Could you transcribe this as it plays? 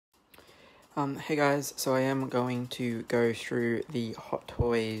Hey guys, so I am going to go through the Hot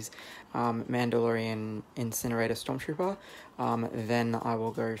Toys Mandalorian Incinerator Stormtrooper, then I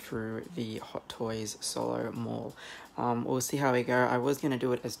will go through the Hot Toys Solo Maul. We'll see how we go. I was going to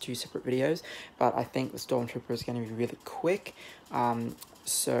do it as two separate videos, but I think the Stormtrooper is going to be really quick,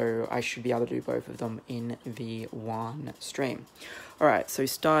 so I should be able to do both of them in the one stream. Alright, so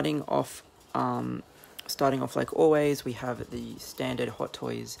starting off like always, we have the standard Hot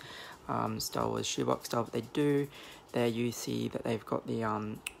Toys Star Wars shoebox style that they do. There you see that they've got the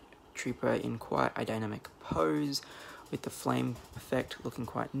trooper in quite a dynamic pose with the flame effect looking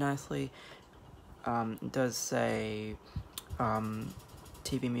quite nicely. It does say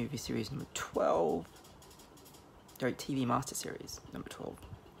TV movie series number 12. Sorry, TV Master Series number 12.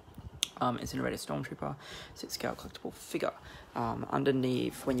 Incinerator Stormtrooper 6-scale collectible figure.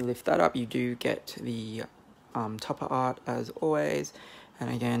 Underneath, when you lift that up, you do get the topper art as always. And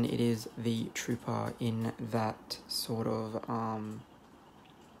again, it is the trooper in that sort of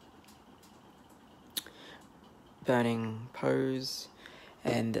burning pose.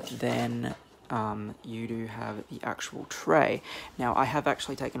 And then you do have the actual tray. Now, I have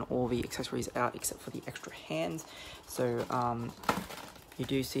actually taken all the accessories out except for the extra hands. So you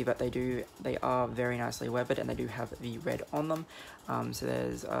do see that they are very nicely weathered, and they do have the red on them. So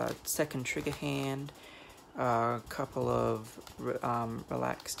there's a second trigger hand, a couple of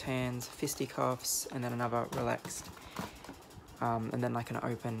relaxed hands, fisticuffs, and then another relaxed, and then like an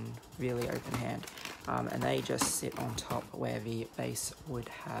really open hand. And they just sit on top where the base would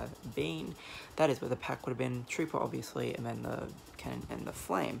have been. That is where the pack would have been. Trooper, obviously, and then the cannon and the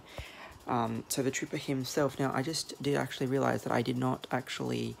flame. So the trooper himself. Now, I just did actually realize that I did not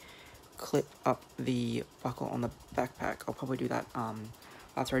actually clip up the buckle on the backpack. I'll probably do that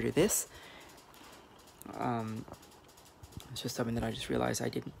after I do this. It's just something that I just realized I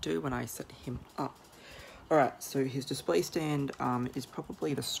didn't do when I set him up. Alright, so his display stand is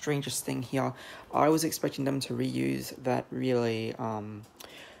probably the strangest thing here. I was expecting them to reuse that really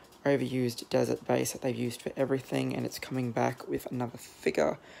overused desert base that they've used for everything, and it's coming back with another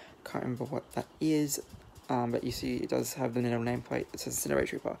figure. Can't remember what that is, but you see it does have the little nameplate that says Incinerator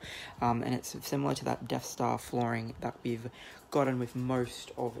Trooper, and it's similar to that Death Star flooring that we've gotten with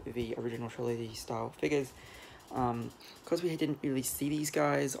most of the original trilogy style figures. Because we didn't really see these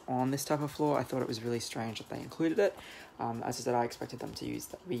guys on this type of floor, I thought it was really strange that they included it. As I said, I expected them to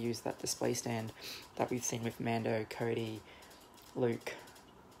reuse that display stand that we've seen with Mando, Cody, Luke,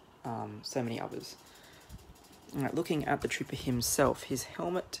 so many others. Alright, looking at the trooper himself, his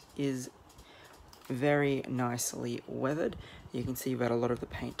helmet is very nicely weathered. You can see that a lot of the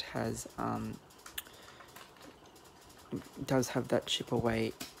paint does have that chip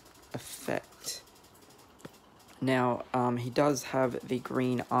away effect. Now, he does have the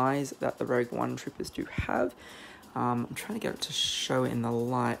green eyes that the Rogue One troopers do have. I'm trying to get it to show in the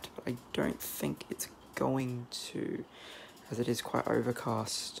light, but I don't think it's going to, as it is quite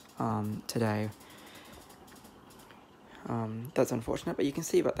overcast today. That's unfortunate, but you can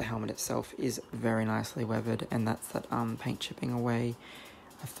see that the helmet itself is very nicely weathered, and that's that paint chipping away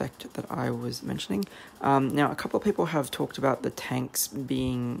effect that I was mentioning. Now, a couple of people have talked about the tanks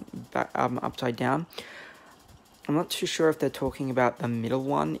being upside down. I'm not too sure if they're talking about the middle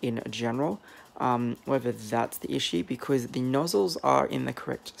one in general, whether that's the issue, because the nozzles are in the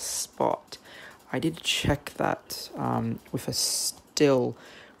correct spot. I did check that with a still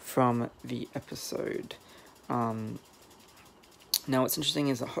from the episode. Now, what's interesting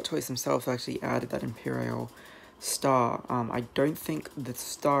is that Hot Toys themselves actually added that Imperial star. I don't think the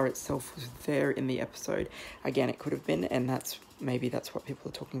star itself was there in the episode. Again, it could have been, and maybe that's what people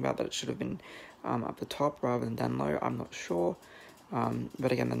are talking about, that it should have been up the top rather than down low. I'm not sure.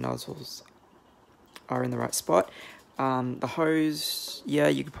 But again, the nozzles are in the right spot. The hose, yeah,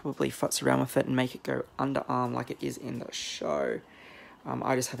 you could probably futz around with it and make it go underarm like it is in the show.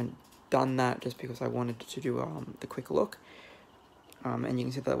 I just haven't done that just because I wanted to do the quick look. And you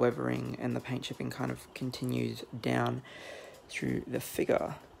can see that weathering and the paint chipping kind of continues down through the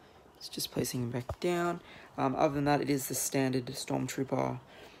figure. It's just placing him back down. Other than that, it is the standard Stormtrooper.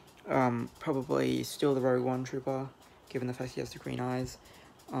 Probably still the Rogue One trooper, given the fact he has the green eyes.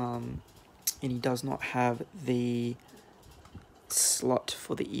 And he does not have the slot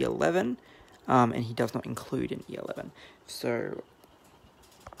for the E11, and he does not include an E11. So,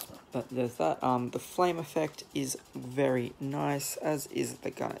 but there's that. The flame effect is very nice, as is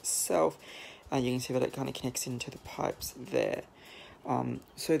the gun itself. And you can see that it kind of connects into the pipes there.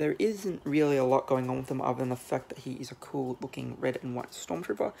 So there isn't really a lot going on with him other than the fact that he is a cool looking red and white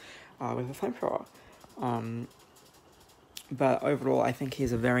stormtrooper with a flamethrower. But overall, I think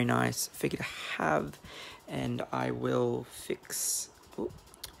he's a very nice figure to have, and I will fix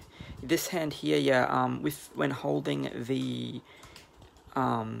this hand here. Yeah, when holding the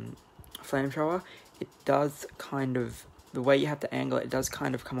flamethrower, it does kind of, the way you have to angle it, does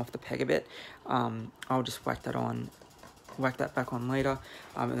kind of come off the peg a bit. I'll just whack that back on later,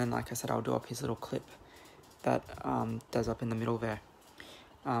 and then, like I said, I'll do up his little clip that does up in the middle there.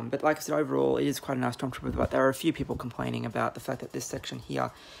 But like I said, overall, it is quite a nice Stormtrooper, but there are a few people complaining about the fact that this section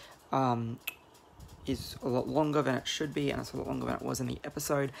here is a lot longer than it should be, and it's a lot longer than it was in the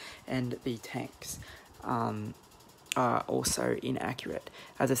episode, and the tanks are also inaccurate.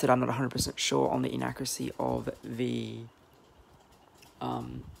 As I said, I'm not 100% sure on the inaccuracy of the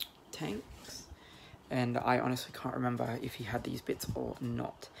tanks, and I honestly can't remember if he had these bits or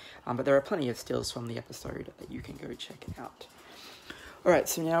not. But there are plenty of stills from the episode that you can go check out. Alright,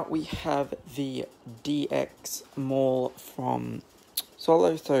 so now we have the DX Maul from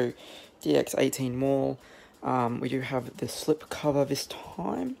Solo, so DX-18 Maul. We do have the slip cover this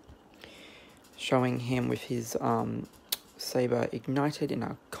time, showing him with his saber ignited in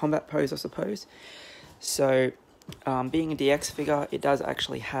a combat pose, I suppose. So, being a DX figure, it does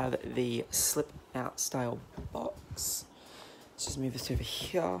actually have the slip out style box. Let's just move this over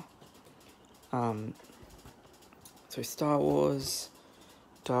here. So Star Wars,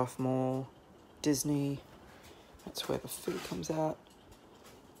 Darth Maul, Disney, that's where the figure comes out.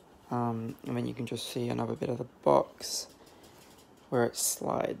 And then you can just see another bit of the box where it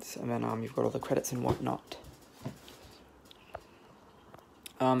slides, and then you've got all the credits and whatnot.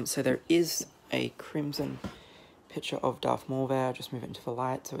 So there is a crimson picture of Darth Maul there. I'll just move it into the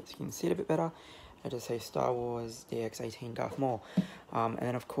light so you can see it a bit better. I just say Star Wars DX-18 Darth Maul. And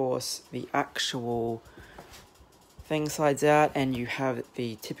then of course the actual thing slides out, and you have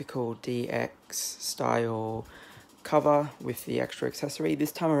the typical DX style cover with the extra accessory.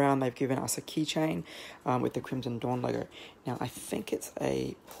 This time around they've given us a keychain with the Crimson Dawn logo. Now I think it's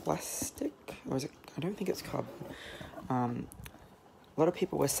a plastic, or is it? I don't think it's carbon. A lot of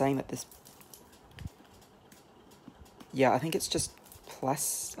people were saying that this, yeah, I think it's just I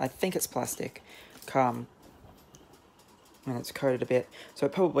think it's plastic, and it's coated a bit, so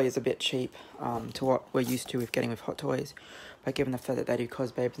it probably is a bit cheap to what we're used to with getting with Hot Toys. But given the fact that they do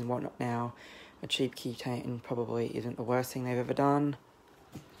cos babes and whatnot now, a cheap keychain probably isn't the worst thing they've ever done.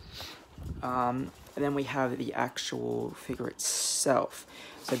 And then we have the actual figure itself.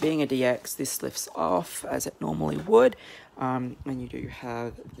 So being a DX, this lifts off as it normally would, and you do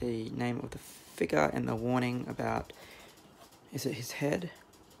have the name of the figure and the warning about, is it his head?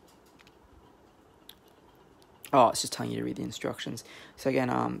 Oh, it's just telling you to read the instructions. So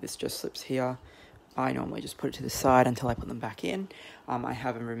again, this just slips here. I normally just put it to the side until I put them back in. I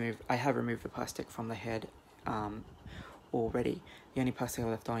have removed the plastic from the head already. The only plastic I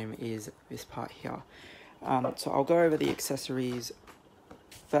left on him is this part here. So I'll go over the accessories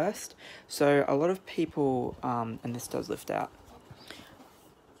first. So a lot of people, and this does lift out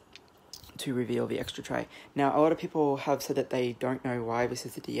to reveal the extra tray. Now, a lot of people have said that they don't know why this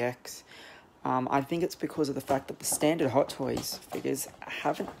is a DX. I think it's because of the fact that the standard Hot Toys figures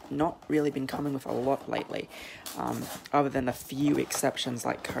haven't not really been coming with a lot lately, other than a few exceptions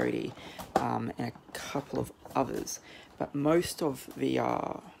like Cody and a couple of others. But most of the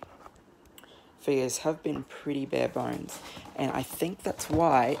figures have been pretty bare bones, and I think that's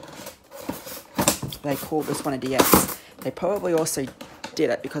why they called this one a DX. They probably also did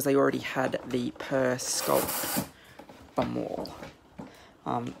it because they already had the per sculpt Maul.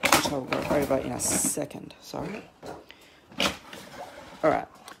 Which I'll go over in a second, sorry. Alright,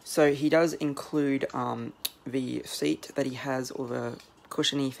 so he does include the seat that he has, or the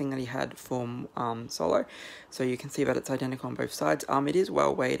cushiony thing that he had from Solo. So you can see that it's identical on both sides. It is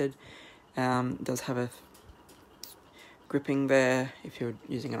well weighted. It does have a gripping there if you're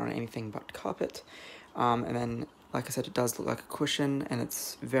using it on anything but carpet. And then, like I said, it does look like a cushion, and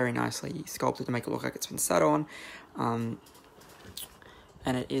it's very nicely sculpted to make it look like it's been sat on.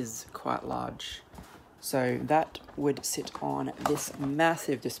 And it is quite large. So that would sit on this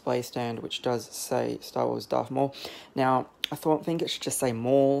massive display stand, which does say Star Wars Darth Maul. Now, I think it should just say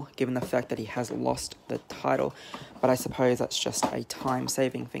Maul, given the fact that he has lost the title, but I suppose that's just a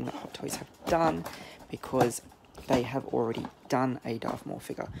time-saving thing that Hot Toys have done, because they have already done a Darth Maul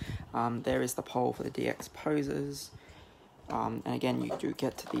figure. There is the pole for the DX poses, and again, you do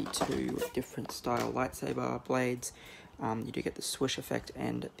get the two different style lightsaber blades. You do get the swoosh effect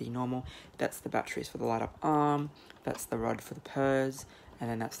and the normal. That's the batteries for the light up arm, that's the rod for the purse, and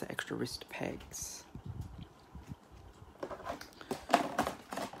then that's the extra wrist pegs,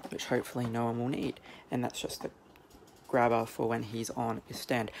 which hopefully no one will need. And that's just the grabber for when he's on his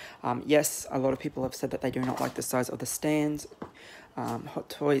stand. Yes, a lot of people have said that they do not like the size of the stands. Hot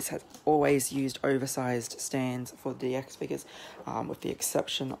Toys has always used oversized stands for the DX figures, with the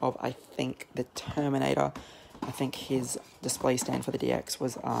exception of, I think, the Terminator. I think his display stand for the DX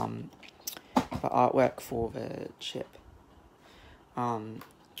was for artwork for the chip.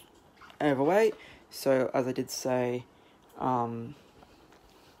 Overweight, so as I did say,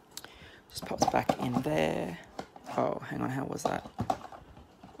 just pops back in there. Oh, hang on, how was that?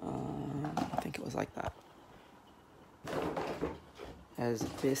 I think it was like that. As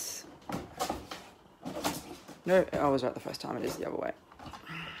this... No, I was right the first time, it is the other way.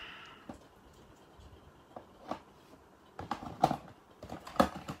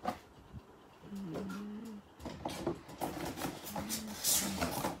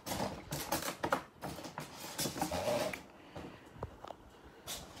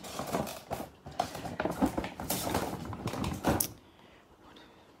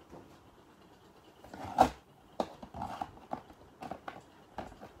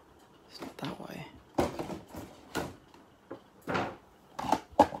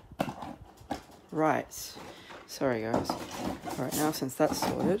 Right, sorry guys. Alright, now since that's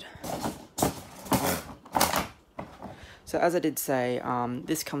sorted, so as I did say,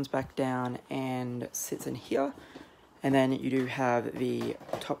 this comes back down and sits in here, and then you do have the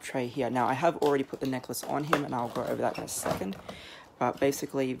top tray here. Now I have already put the necklace on him, and I'll go over that in a second, but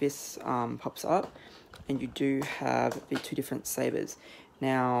basically this pops up, and you do have the two different sabers.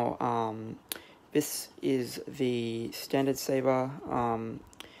 Now this is the standard saber,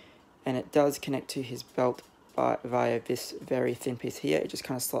 and it does connect to his belt via this very thin piece here. It just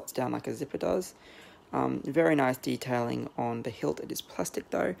kind of slots down like a zipper does. Very nice detailing on the hilt. It is plastic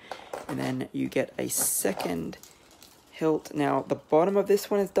though. And then you get a second hilt. Now the bottom of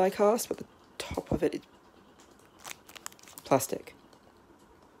this one is die cast, but the top of it is plastic,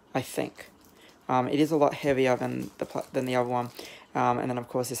 I think. It is a lot heavier than the other one. And then of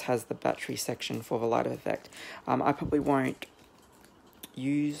course this has the battery section for the light up effect. I probably won't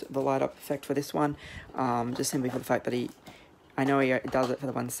use the light up effect for this one, just simply for the fact that I know he does it for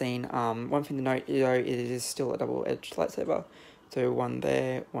the one scene. One thing to note though, it is still a double-edged lightsaber, so one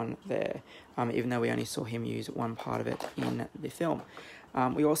there, even though we only saw him use one part of it in the film.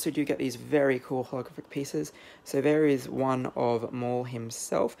 We also do get these very cool holographic pieces. So there is one of Maul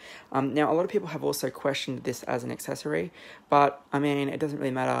himself. Now a lot of people have also questioned this as an accessory, but I mean it doesn't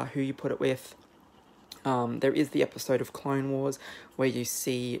really matter who you put it with. There is the episode of Clone Wars where you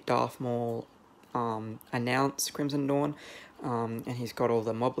see Darth Maul announce Crimson Dawn, and he's got all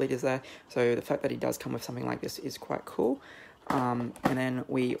the mob leaders there. So the fact that he does come with something like this is quite cool. And then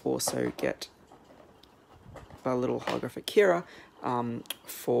we also get a little holographic Kira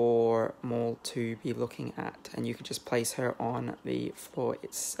for Maul to be looking at, and you can just place her on the floor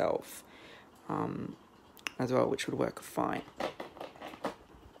itself as well, which would work fine.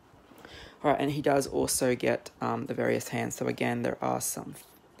 Alright, and he does also get the various hands. So again, there are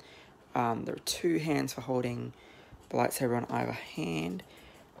two hands for holding the lightsaber on either hand.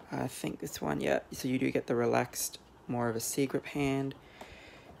 I think this one, yeah. So you do get the relaxed, more of a C-grip hand.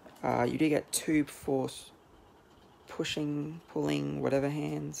 You do get two for pushing, pulling, whatever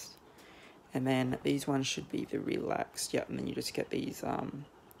hands. And then these ones should be the relaxed, yeah. And then you just get these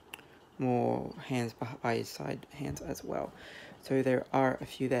more hands by his side hands as well. So there are a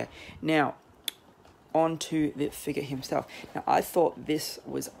few there. Now, on to the figure himself. Now, I thought this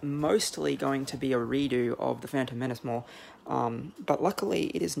was mostly going to be a redo of the Phantom Menace Maul, but luckily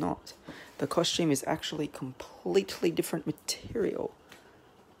it is not. The costume is actually completely different material.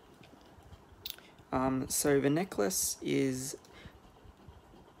 So the necklace is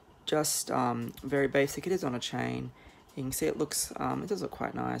just very basic. It is on a chain. You can see it looks, it does look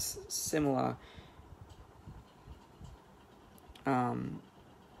quite nice. Similar.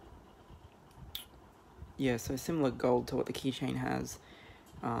 Yeah, so similar gold to what the keychain has.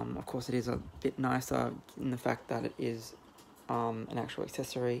 Of course, it is a bit nicer in the fact that it is an actual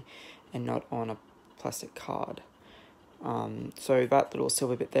accessory and not on a plastic card. So that little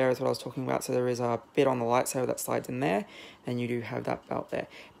silver bit there is what I was talking about. So there is a bit on the lightsaber that slides in there, and you do have that belt there.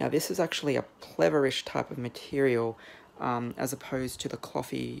 Now, this is actually a pleverish type of material, as opposed to the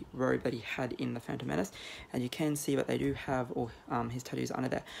clothy robe that he had in the Phantom Menace. And you can see that they do have all his tattoos under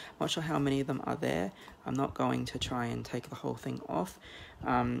there. I'm not sure how many of them are there. I'm not going to try and take the whole thing off.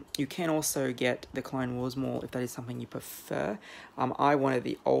 You can also get the Clone Wars Maul if that is something you prefer. I wanted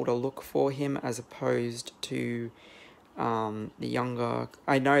the older look for him as opposed to the younger.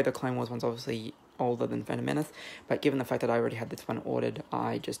 I know the Clone Wars one's obviously older than Phantom Menace, but given the fact that I already had this one ordered,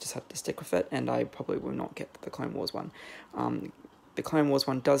 I just decided to stick with it, and I probably will not get the Clone Wars one. The Clone Wars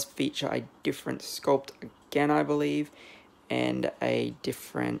one does feature a different sculpt again, I believe, and a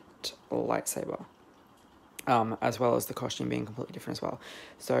different lightsaber, as well as the costume being completely different as well.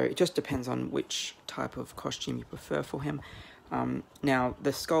 So it just depends on which type of costume you prefer for him. Now,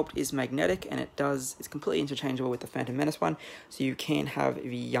 the sculpt is magnetic, and it's completely interchangeable with the Phantom Menace one, so you can have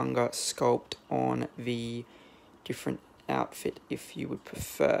the younger sculpt on the different outfit if you would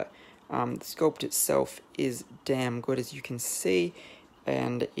prefer. The sculpt itself is damn good, as you can see,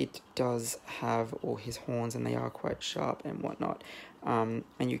 and it does have all his horns, and they are quite sharp and whatnot. And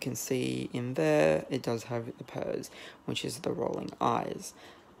you can see in there, it does have the purrs, which is the rolling eyes,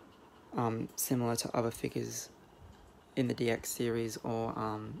 similar to other figures in the DX series, or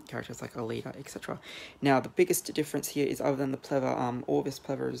characters like Alita, etc. Now, the biggest difference here is, other than the pleather, all this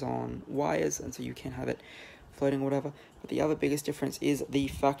pleather is on wires, and so you can have it floating or whatever, but the other biggest difference is the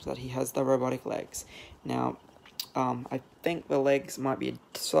fact that he has the robotic legs. Now, I think the legs might be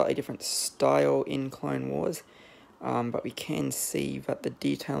a slightly different style in Clone Wars, but we can see that the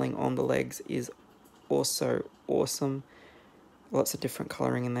detailing on the legs is also awesome. Lots of different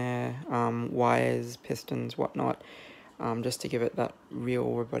colouring in there, wires, pistons, whatnot, just to give it that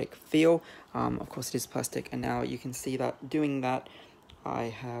real robotic feel. Of course it is plastic, and now you can see that doing that, I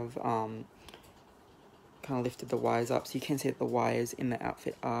have kind of lifted the wires up, so you can see that the wires in the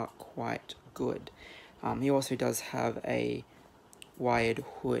outfit are quite good. He also does have a wired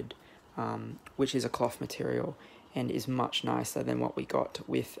hood, which is a cloth material, and is much nicer than what we got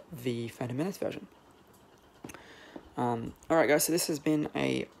with the Phantom Menace version. Alright guys, so this has been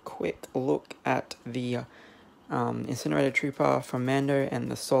a quick look at the Incinerator Trooper from Mando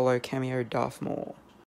and the solo cameo Darth Maul.